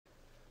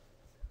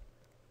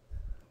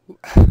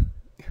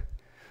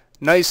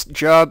Nice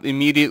job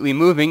immediately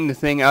moving the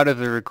thing out of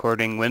the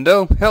recording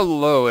window.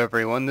 Hello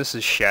everyone, this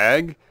is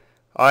Shag.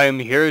 I am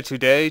here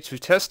today to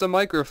test a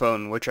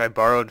microphone which I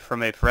borrowed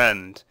from a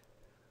friend,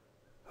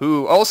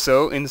 who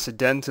also,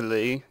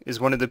 incidentally, is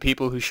one of the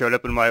people who showed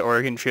up in my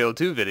Oregon Trail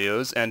 2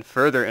 videos, and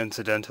further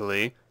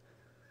incidentally,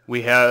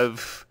 we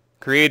have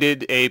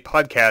created a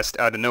podcast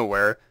out of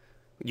nowhere.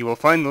 You will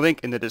find the link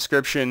in the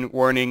description.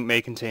 Warning,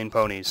 may contain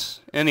ponies.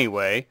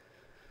 Anyway,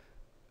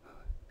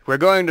 we're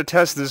going to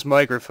test this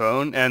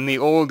microphone, and the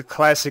old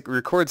classic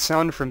record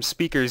sound from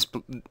speakers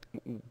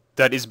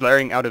that is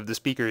blaring out of the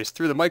speakers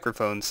through the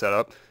microphone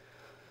setup.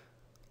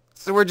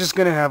 So we're just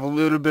going to have a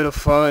little bit of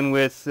fun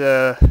with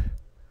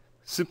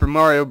Super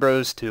Mario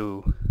Bros.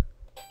 2.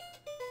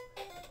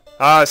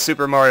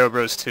 Super Mario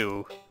Bros.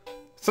 2.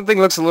 Something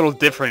looks a little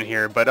different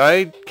here, but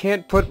I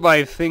can't put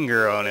my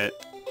finger on it.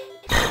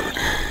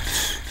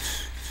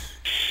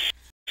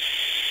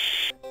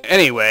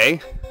 Anyway,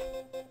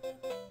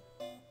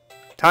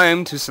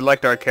 time to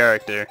select our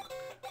character.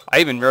 I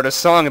even wrote a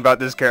song about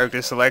this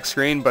character select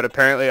screen, but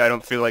apparently I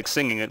don't feel like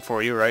singing it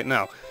for you right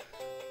now.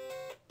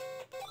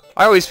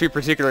 I always feel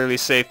particularly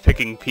safe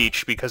picking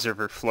Peach because of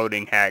her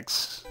floating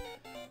hacks.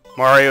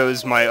 Mario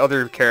is my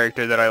other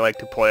character that I like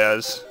to play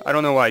as. I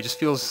don't know why, it just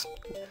feels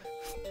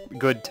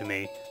good to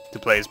me to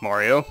play as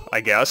Mario,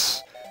 I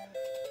guess.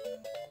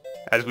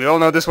 As we all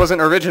know, this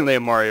wasn't originally a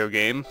Mario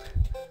game.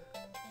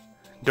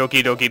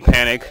 Doki Doki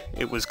Panic,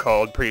 it was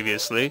called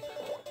previously.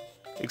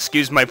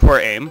 Excuse my poor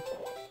aim.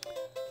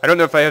 I don't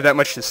know if I have that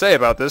much to say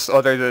about this,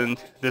 other than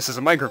this is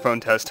a microphone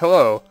test.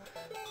 Hello.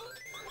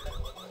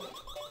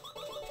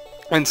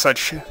 And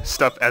such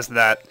stuff as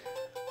that.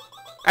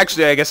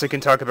 Actually, I guess I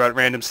can talk about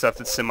random stuff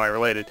that's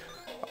semi-related.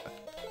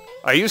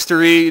 I used to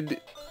read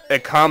a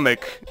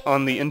comic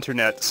on the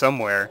internet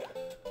somewhere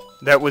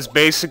that was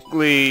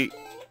basically...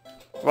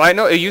 Well, I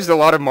know it used a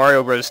lot of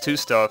Mario Bros. 2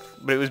 stuff,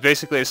 but it was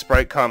basically a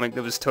sprite comic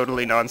that was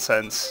totally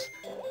nonsense.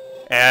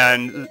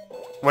 And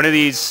one of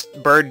these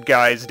bird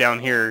guys down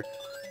here,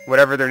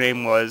 whatever their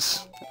name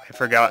was, I've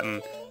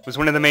forgotten, was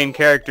one of the main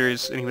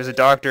characters, and he was a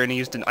doctor, and he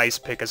used an ice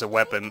pick as a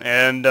weapon.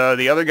 And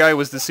the other guy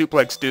was the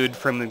suplex dude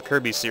from the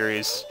Kirby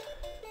series.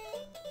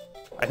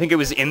 I think it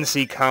was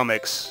NC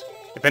Comics.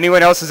 If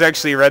anyone else has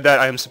actually read that,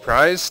 I am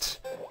surprised.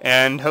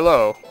 And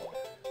hello.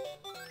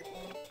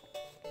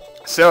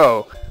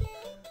 So,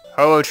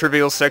 hello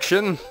trivial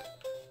section.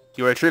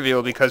 You are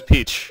trivial because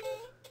Peach.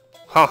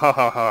 Ha ha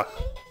ha ha.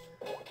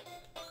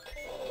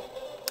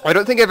 I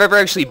don't think I've ever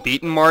actually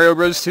beaten Mario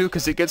Bros. 2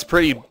 because it gets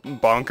pretty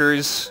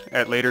bonkers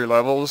at later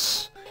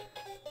levels.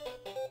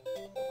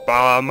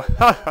 Bomb.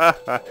 Ha ha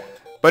ha.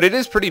 But it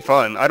is pretty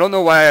fun. I don't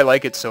know why I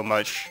like it so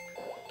much,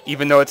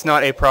 even though it's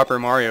not a proper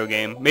Mario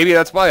game. Maybe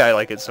that's why I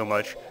like it so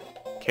much.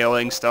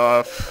 Killing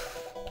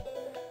stuff.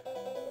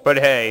 But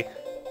hey,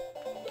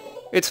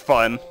 it's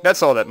fun.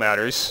 That's all that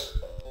matters.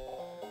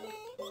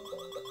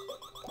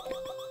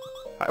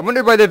 I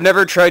wonder why they've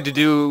never tried to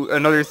do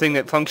another thing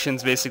that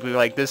functions basically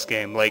like this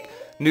game. Like,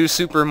 New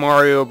Super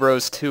Mario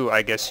Bros. 2,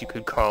 I guess you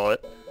could call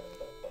it.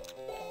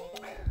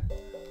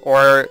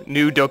 Or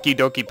New Doki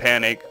Doki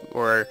Panic,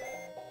 or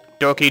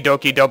Doki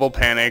Doki Double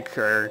Panic,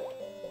 or...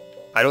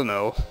 I don't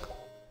know.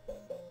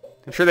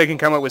 I'm sure they can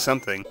come up with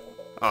something.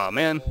 Aw,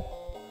 man.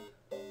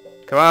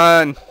 Come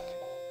on!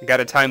 I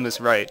gotta time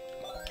this right.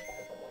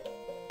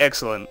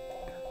 Excellent.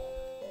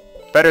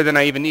 Better than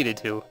I even needed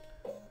to.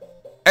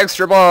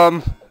 Extra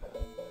bomb!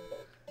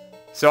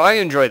 So I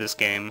enjoy this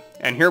game,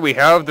 and here we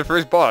have the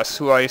first boss,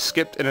 who I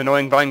skipped an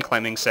annoying vine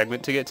climbing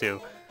segment to get to.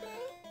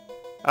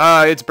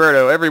 It's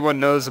Birdo.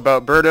 Everyone knows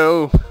about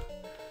Birdo.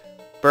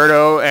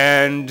 Birdo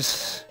and...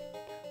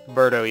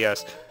 Birdo,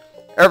 yes.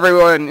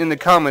 Everyone in the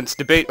comments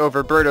debate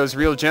over Birdo's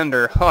real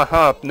gender. Ha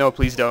ha. No,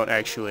 please don't,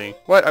 actually.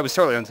 What? I was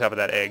totally on top of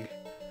that egg.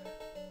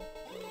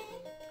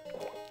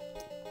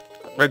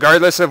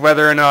 Regardless of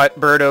whether or not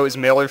Birdo is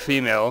male or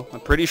female,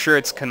 I'm pretty sure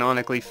it's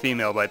canonically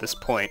female by this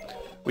point.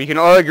 We can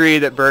all agree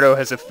that Birdo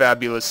has a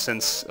fabulous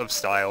sense of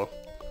style.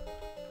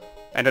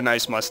 And a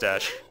nice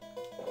mustache.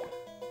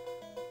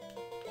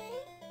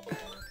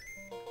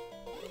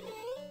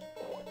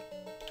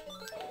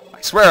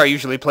 I swear I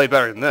usually play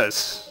better than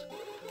this.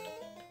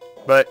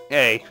 But,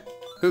 hey,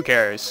 who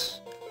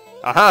cares?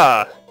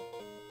 Aha!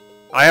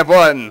 I have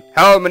won!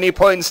 How many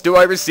points do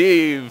I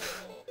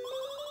receive?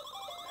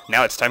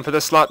 Now it's time for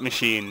the slot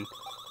machine.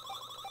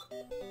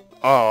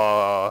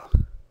 Aww.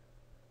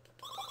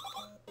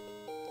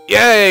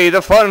 Yay!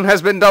 The fun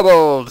has been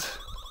doubled!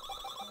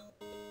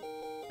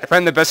 I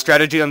find the best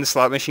strategy on the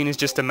slot machine is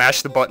just to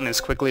mash the button as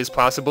quickly as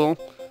possible,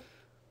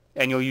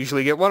 and you'll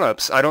usually get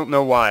 1-ups. I don't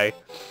know why.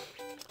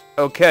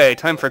 Okay,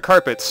 time for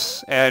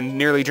carpets, and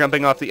nearly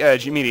jumping off the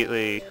edge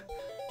immediately.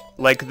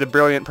 Like the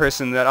brilliant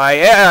person that I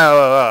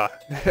am!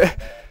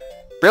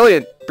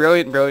 Brilliant,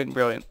 brilliant, brilliant,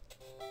 brilliant.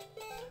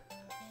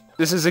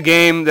 This is a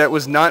game that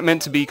was not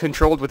meant to be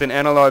controlled with an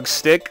analog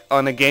stick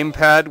on a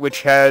gamepad,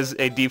 which has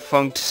a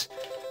defunct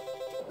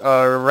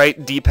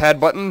right D-pad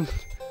button.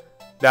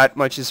 That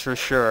much is for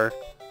sure.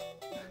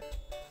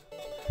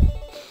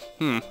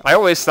 I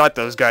always thought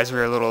those guys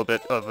were a little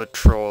bit of a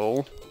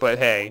troll, but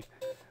hey.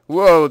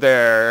 Whoa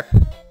there!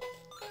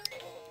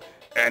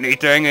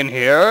 Anything in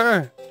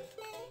here?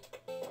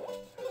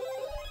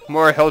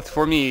 More health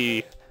for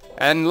me,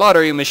 and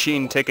lottery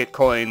machine ticket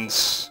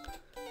coins.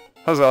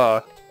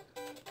 Huzzah!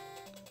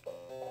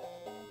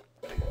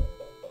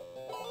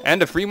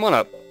 And a free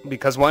 1-up,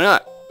 because why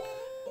not?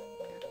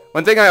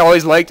 One thing I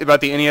always liked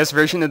about the NES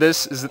version of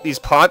this is that these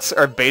pots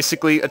are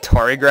basically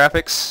Atari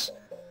graphics.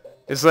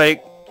 It's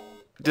like,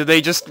 did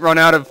they just run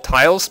out of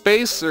tile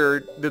space,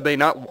 or did they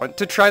not want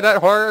to try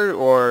that hard,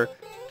 or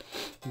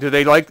do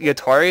they like the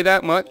Atari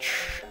that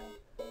much?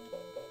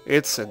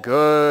 It's a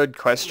good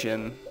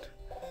question.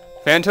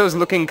 Phanto's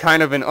looking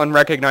kind of an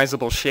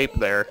unrecognizable shape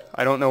there.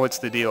 I don't know what's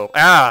the deal.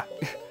 Ah!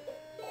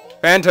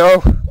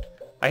 Phanto!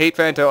 I hate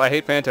Phanto, I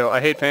hate Phanto, I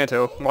hate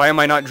Phanto. Why am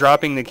I not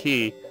dropping the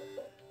key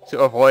to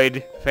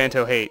avoid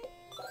Phanto hate?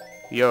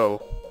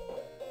 Yo.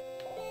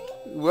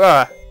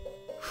 Ah!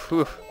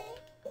 Whew.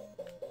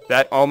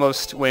 That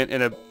almost went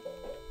in a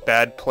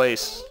bad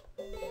place.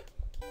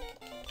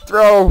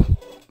 Throw!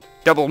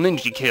 Double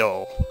ninja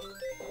kill.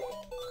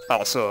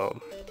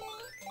 Awesome.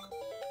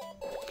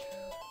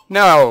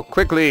 Now,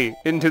 quickly,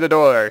 into the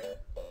door.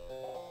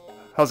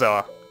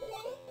 Huzzah.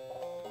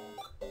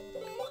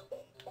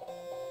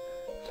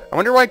 I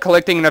wonder why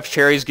collecting enough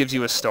cherries gives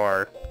you a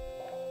star.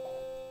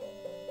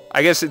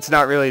 I guess it's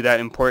not really that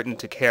important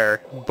to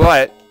care,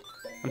 but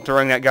I'm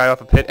throwing that guy off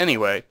a pit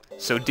anyway,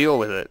 so deal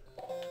with it.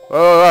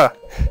 Oh,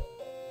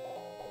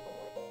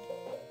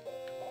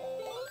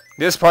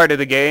 This part of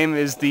the game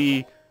is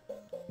the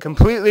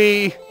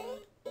completely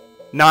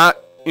not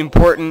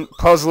important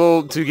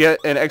puzzle to get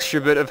an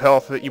extra bit of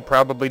health that you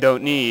probably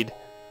don't need.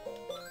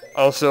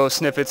 Also,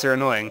 sniffits are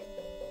annoying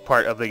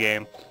part of the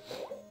game.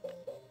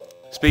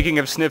 Speaking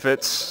of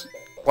sniffits,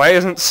 why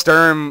isn't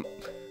Sturm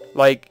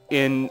like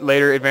in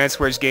later Advance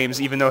Wars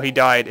games, even though he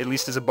died, at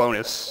least as a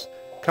bonus?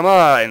 Come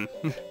on!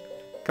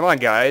 Come on,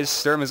 guys.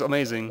 Sturm is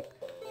amazing.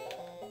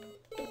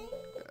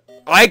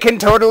 I can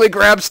totally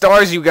grab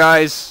stars, you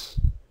guys!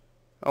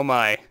 Oh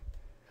my.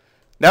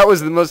 That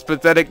was the most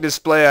pathetic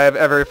display I have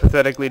ever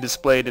pathetically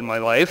displayed in my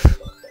life.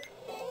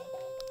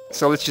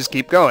 So let's just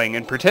keep going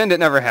and pretend it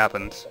never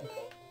happened.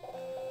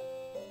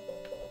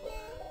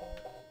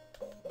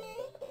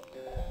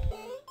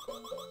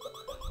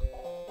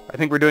 I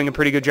think we're doing a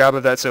pretty good job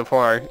of that so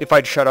far, if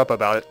I'd shut up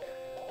about it.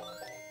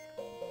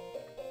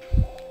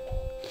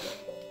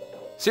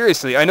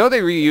 Seriously, I know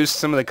they reused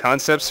some of the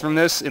concepts from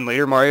this in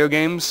later Mario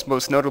games,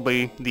 most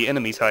notably the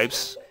enemy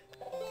types,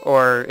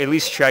 or at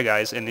least Shy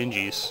Guys and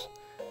Ninjas.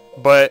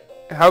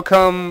 But how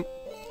come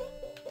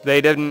they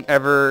didn't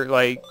ever,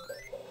 like,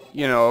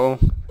 you know,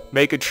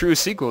 make a true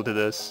sequel to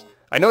this?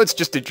 I know it's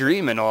just a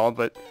dream and all,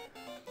 but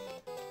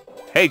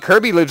hey,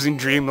 Kirby lives in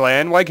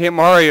Dreamland. Why can't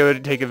Mario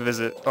take a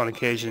visit on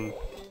occasion?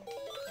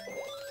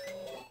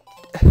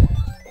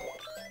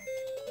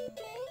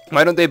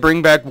 Why don't they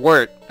bring back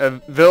Wart? A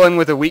villain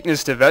with a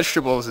weakness to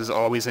vegetables is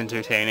always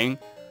entertaining.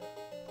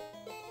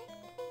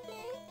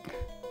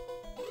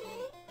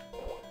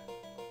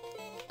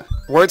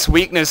 Wart's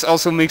weakness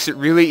also makes it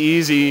really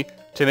easy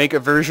to make a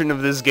version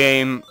of this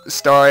game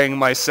starring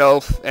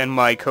myself and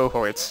my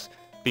cohorts,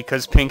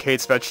 because Pink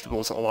hates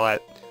vegetables a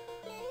lot.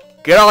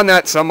 Get on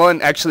that,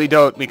 someone! Actually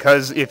don't,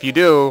 because if you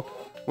do,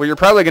 what you're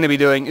probably going to be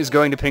doing is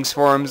going to Pink's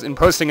forums and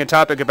posting a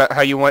topic about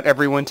how you want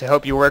everyone to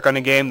help you work on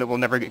a game that will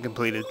never get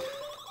completed.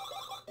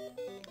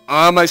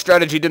 My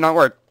strategy did not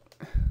work.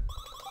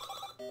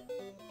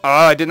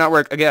 It did not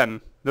work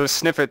again. Those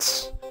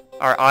sniffits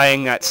are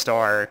eyeing that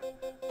star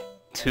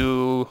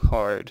too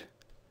hard.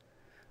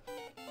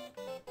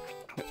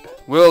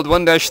 World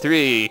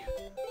 1-3.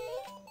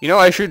 You know,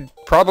 I should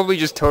probably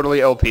just totally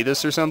LP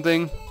this or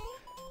something,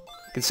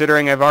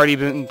 considering I've already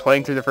been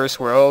playing through the first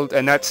world,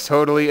 and that's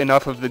totally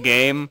enough of the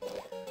game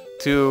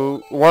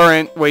to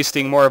warrant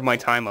wasting more of my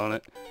time on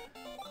it.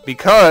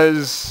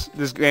 Because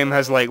this game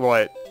has, like,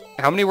 what?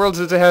 How many worlds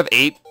does it have?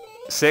 8?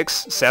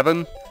 6?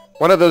 7?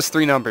 One of those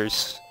three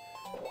numbers.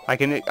 I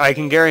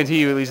can guarantee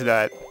you at least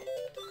that.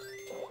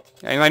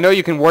 And I know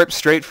you can warp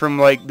straight from,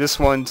 like, this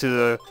one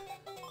to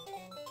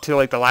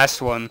like, the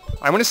last one.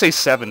 I want to say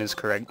 7 is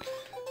correct.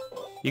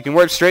 You can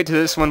warp straight to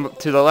this one,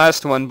 to the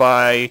last one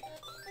by...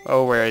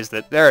 Oh, where is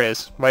it? There it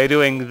is. By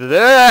doing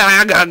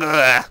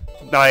the...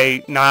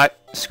 By not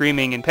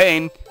screaming in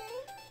pain,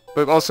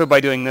 but also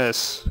by doing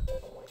this.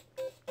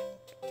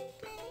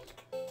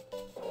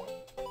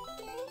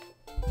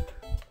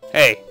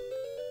 Hey.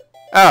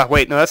 Ah,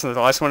 wait, no, that's not the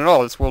last one at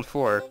all. It's World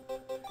 4.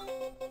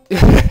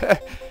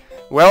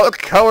 Well,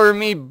 color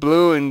me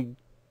blue and...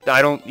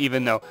 I don't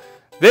even know.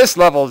 This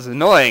level is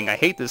annoying. I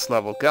hate this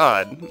level.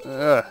 God.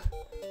 Ugh.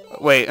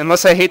 Wait,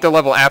 unless I hate the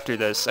level after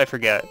this. I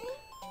forget.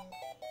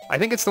 I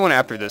think it's the one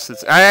after this.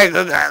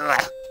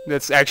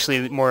 That's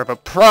actually more of a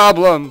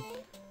problem.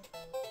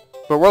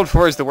 But World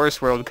 4 is the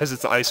worst world because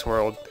it's the Ice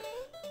World.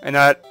 And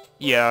that...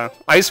 Yeah.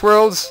 Ice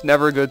Worlds?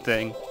 Never a good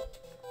thing.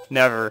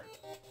 Never.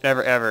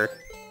 Never ever.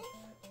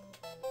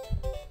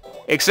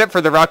 Except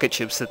for the rocket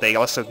ships that they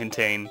also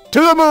contain. To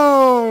the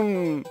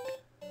moon!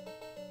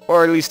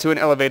 Or at least to an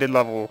elevated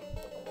level.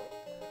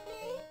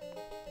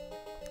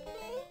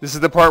 This is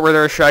the part where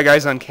there are Shy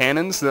Guys on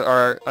cannons that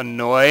are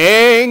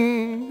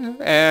annoying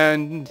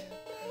and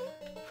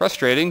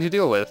frustrating to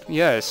deal with.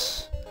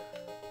 Yes.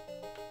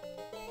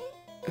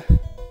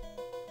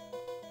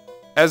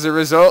 As a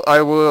result,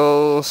 I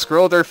will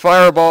scroll their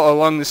fireball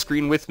along the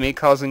screen with me,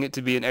 causing it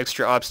to be an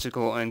extra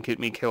obstacle and get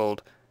me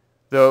killed.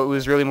 Though it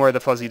was really more the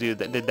fuzzy dude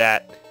that did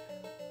that.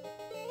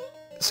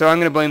 So I'm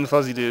gonna blame the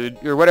fuzzy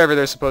dude, or whatever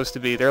they're supposed to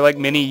be. They're like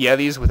mini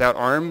Yetis without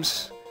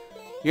arms.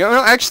 You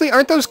know, actually,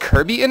 aren't those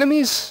Kirby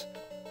enemies?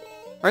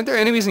 Aren't there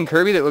enemies in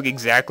Kirby that look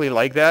exactly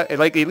like that?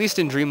 Like, at least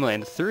in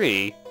Dreamland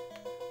 3.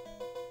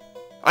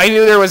 I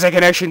knew there was a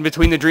connection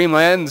between the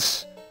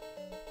Dreamlands!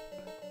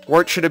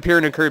 Wart should appear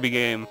in a Kirby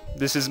game.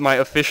 This is my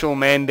official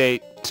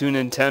mandate to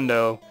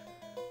Nintendo,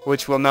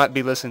 which will not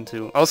be listened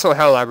to. Also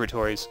HAL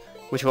Laboratories,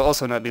 which will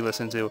also not be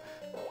listened to.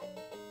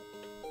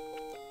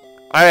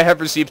 I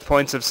have received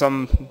points of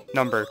some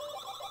number.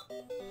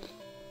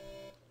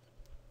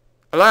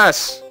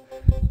 Alas!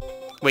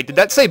 Wait, did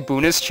that say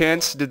bonus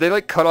chance? Did they,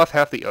 like, cut off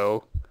half the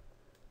O?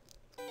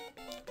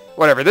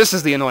 Whatever, this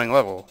is the annoying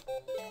level.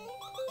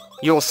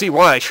 You'll see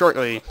why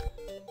shortly.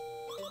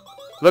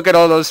 Look at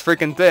all those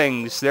freaking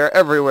things. They're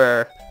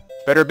everywhere.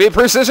 Better be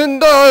Precision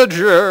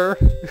Dodger!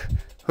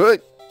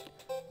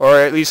 Or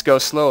at least go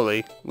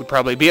slowly. Would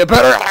probably be a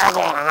better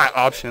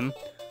option.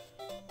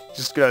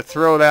 Just gonna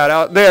throw that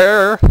out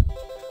there.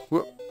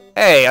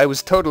 Hey, I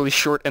was totally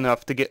short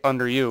enough to get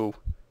under you.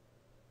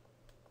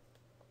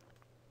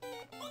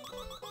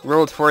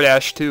 World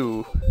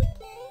 4-2.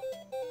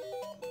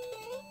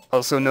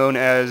 Also known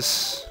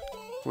as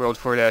World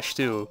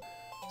 4-2.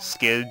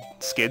 Skid.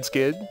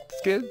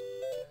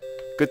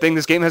 Good thing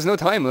this game has no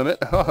time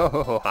limit. Ha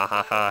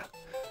ha ha.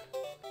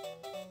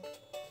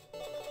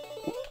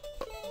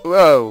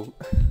 Whoa.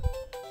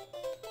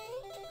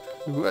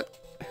 What?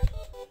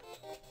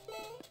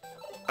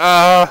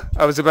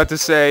 I was about to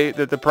say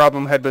that the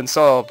problem had been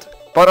solved.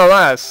 But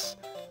alas,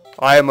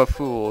 I am a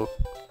fool.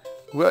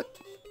 What?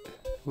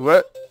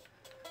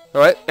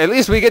 Alright, at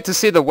least we get to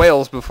see the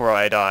whales before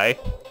I die.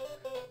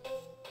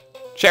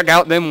 Check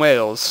out them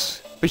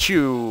whales.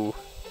 Pachoo.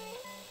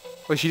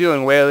 What you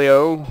doing,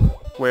 Whaleo?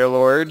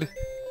 Whalelord?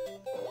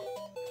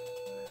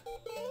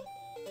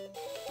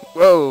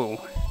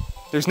 Whoa.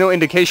 There's no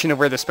indication of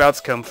where the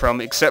spouts come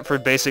from, except for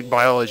basic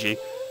biology.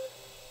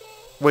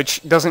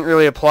 Which doesn't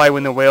really apply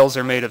when the whales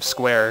are made of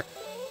square.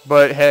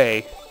 But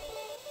hey,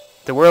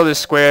 the world is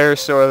square,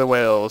 so are the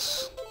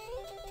whales.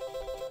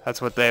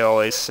 That's what they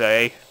always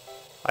say.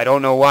 I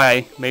don't know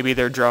why. Maybe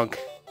they're drunk.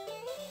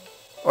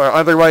 Or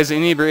otherwise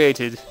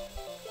inebriated.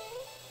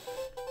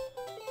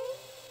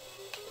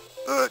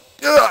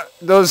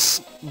 Those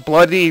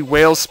bloody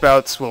whale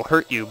spouts will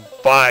hurt you,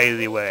 by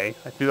the way.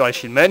 I feel I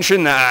should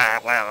mention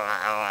that.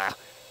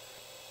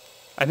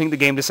 I think the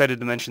game decided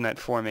to mention that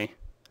for me.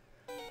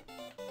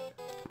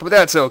 But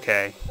that's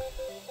okay.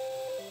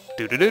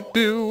 This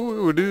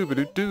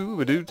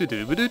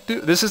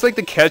is like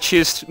the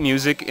catchiest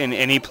music in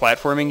any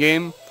platforming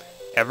game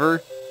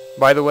ever,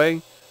 by the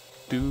way.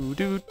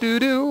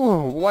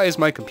 Why is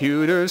my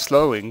computer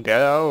slowing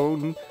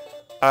down?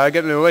 I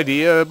got no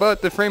idea,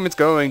 but the frame is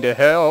going to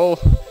hell.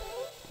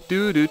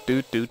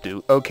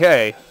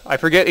 Okay, I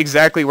forget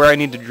exactly where I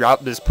need to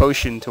drop this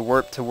potion to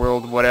warp to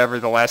world whatever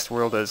the last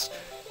world is.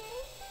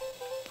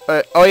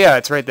 Oh yeah,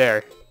 it's right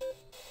there.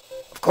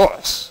 Of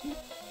course.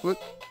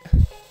 What?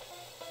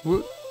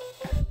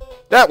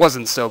 That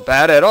wasn't so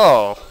bad at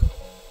all.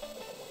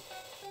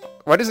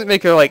 Why does it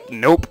make a, like,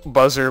 nope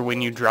buzzer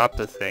when you drop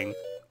the thing?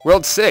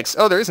 World 6.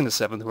 Oh, there isn't a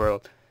 7th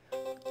world.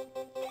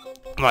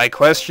 My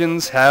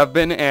questions have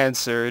been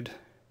answered.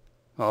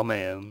 Oh,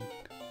 man.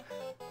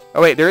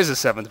 Oh, wait, there is a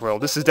 7th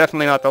world. This is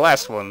definitely not the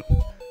last one.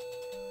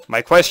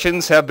 My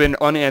questions have been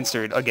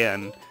unanswered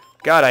again.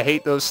 God, I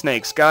hate those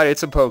snakes. God,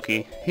 it's a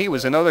pokey. He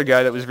was another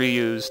guy that was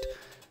reused.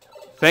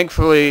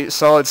 Thankfully,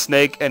 Solid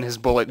Snake and his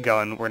bullet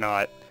gun were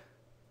not.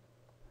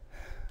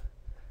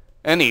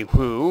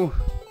 Anywho.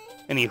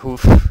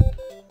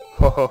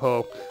 Ho ho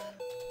ho.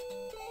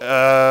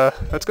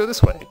 Let's go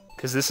this way.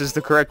 Because this is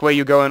the correct way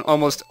you go in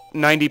almost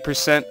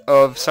 90%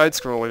 of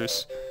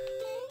side-scrollers.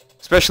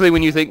 Especially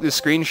when you think the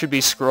screen should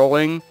be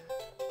scrolling.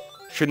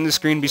 Shouldn't the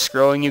screen be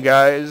scrolling, you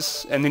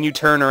guys? And then you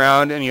turn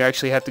around and you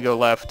actually have to go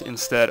left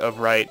instead of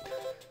right.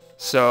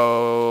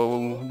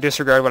 So,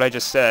 disregard what I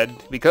just said,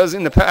 because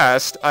in the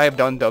past, I have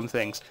done dumb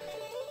things.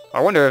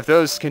 I wonder if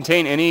those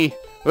contain any...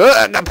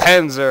 the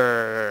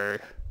Panzer!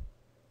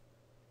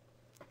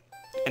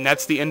 And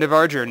that's the end of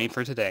our journey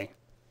for today.